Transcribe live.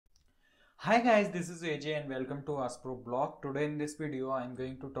Hi guys, this is AJ and welcome to Askprob blog. Today in this video I am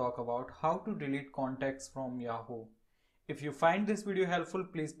going to talk about how to delete contacts from Yahoo. If you find this video helpful,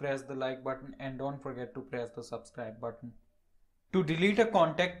 please press the like button and don't forget to press the subscribe button. To delete a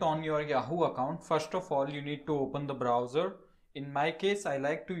contact on your Yahoo account, first of all you need to open the browser. In my case I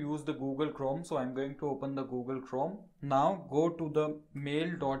like to use the Google Chrome, so I'm going to open the Google Chrome. Now go to the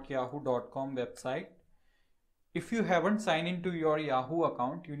mail.yahoo.com website. If you haven't signed into your Yahoo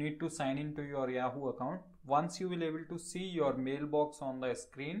account, you need to sign into your Yahoo account. Once you will be able to see your mailbox on the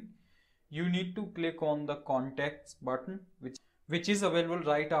screen, you need to click on the contacts button which is available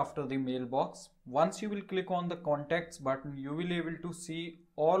right after the mailbox. Once you will click on the contacts button, you will be able to see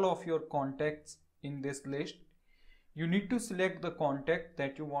all of your contacts in this list. You need to select the contact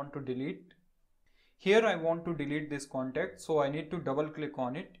that you want to delete. Here I want to delete this contact, so I need to double click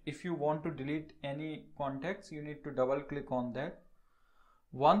on it. If you want to delete any contacts, you need to double click on that.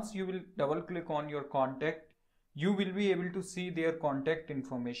 Once you will double click on your contact, you will be able to see their contact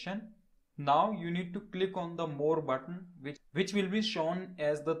information. Now you need to click on the more button which will be shown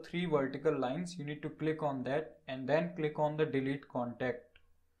as the three vertical lines. You need to click on that and then click on the delete contact.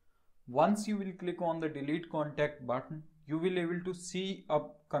 Once you will click on the delete contact button, you will be able to see a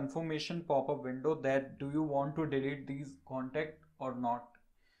confirmation pop-up window that do you want to delete these contact or not.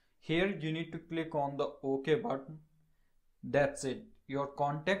 Here you need to click on the OK button. That's it. Your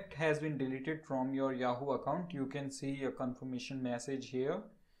contact has been deleted from your Yahoo account. You can see a confirmation message here.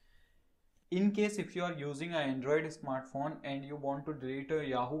 In case if you are using an Android smartphone and you want to delete a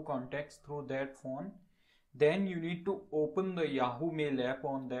Yahoo contacts through that phone, then you need to open the Yahoo Mail app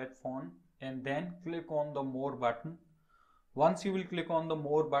on that phone and then click on the more button. Once you will click on the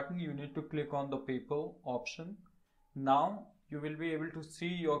more button, you need to click on the people option. Now you will be able to see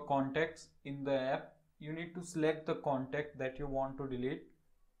your contacts in the app. You need to select the contact that you want to delete.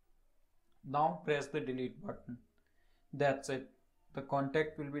 Now press the delete button. That's it. The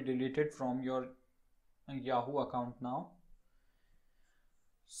contact will be deleted from your Yahoo account now.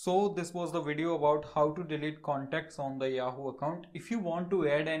 So this was the video about how to delete contacts on the Yahoo account. If you want to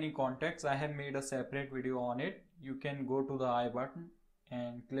add any contacts, I have made a separate video on it. You can go to the I button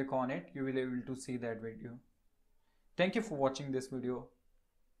and click on it. You will be able to see that video. Thank you for watching this video.